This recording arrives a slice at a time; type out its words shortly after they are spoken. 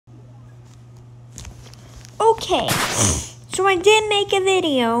Okay, so I did make a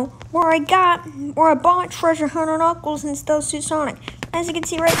video where I bought Treasure Hunter Knuckles and Stealth Suit Sonic. As you can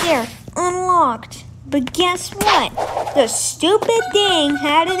see right there, unlocked. But guess what? The stupid thing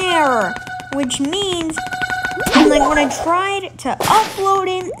had an error, which means, like, when I tried to upload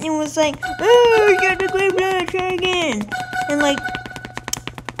it, it was like, oh, you got to click that, try again.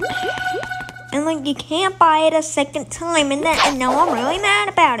 And you can't buy it a second time, and now I'm really mad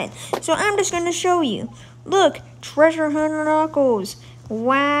about it. So I'm just gonna show you. Look, Treasure Hunter Knuckles.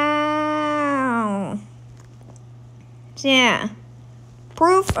 Wow. So yeah,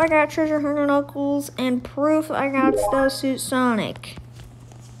 proof I got Treasure Hunter Knuckles, and proof I got Stealth Suit Sonic.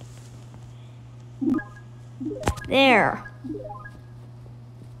 There.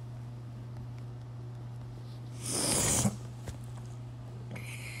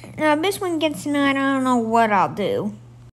 Now, if this one gets denied, I don't know what I'll do.